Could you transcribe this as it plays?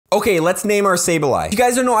Okay, let's name our Sableye. You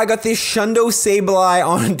guys don't know, I got this Shundo Sableye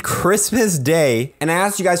on Christmas Day, and I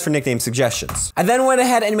asked you guys for nickname suggestions. I then went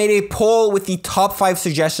ahead and made a poll with the top 5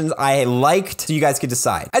 suggestions I liked, so you guys could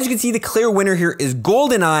decide. As you can see, the clear winner here is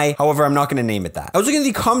GoldenEye. However, I'm not gonna name it that. I was looking at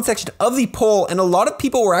the comment section of the poll, and a lot of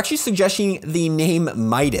people were actually suggesting the name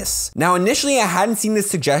Midas. Now, initially, I hadn't seen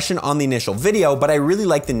this suggestion on the initial video, but I really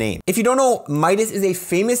like the name. If you don't know, Midas is a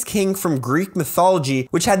famous king from Greek mythology,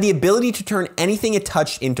 which had the ability to turn anything it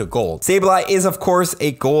touched into gold. Sableye is, of course,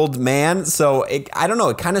 a gold man, so I don't know,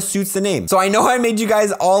 it kind of suits the name. So I know I made you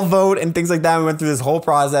guys all vote and things like that. We went through this whole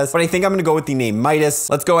process, but I think I'm gonna go with the name Midas.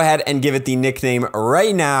 Let's go ahead and give it the nickname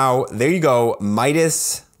right now. There you go,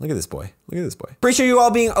 Midas. Look at this boy. Look at this boy. Appreciate you all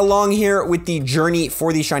being along here with the journey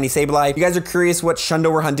for the shiny Sableye. If you guys are curious what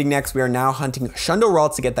Shundo we're hunting next, we are now hunting Shundo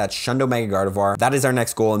Ralts to get that Shundo Mega Gardevoir. That is our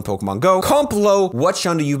next goal in Pokemon Go. Comment below what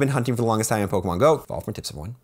Shundo you've been hunting for the longest time in Pokemon Go. Follow for tips, everyone.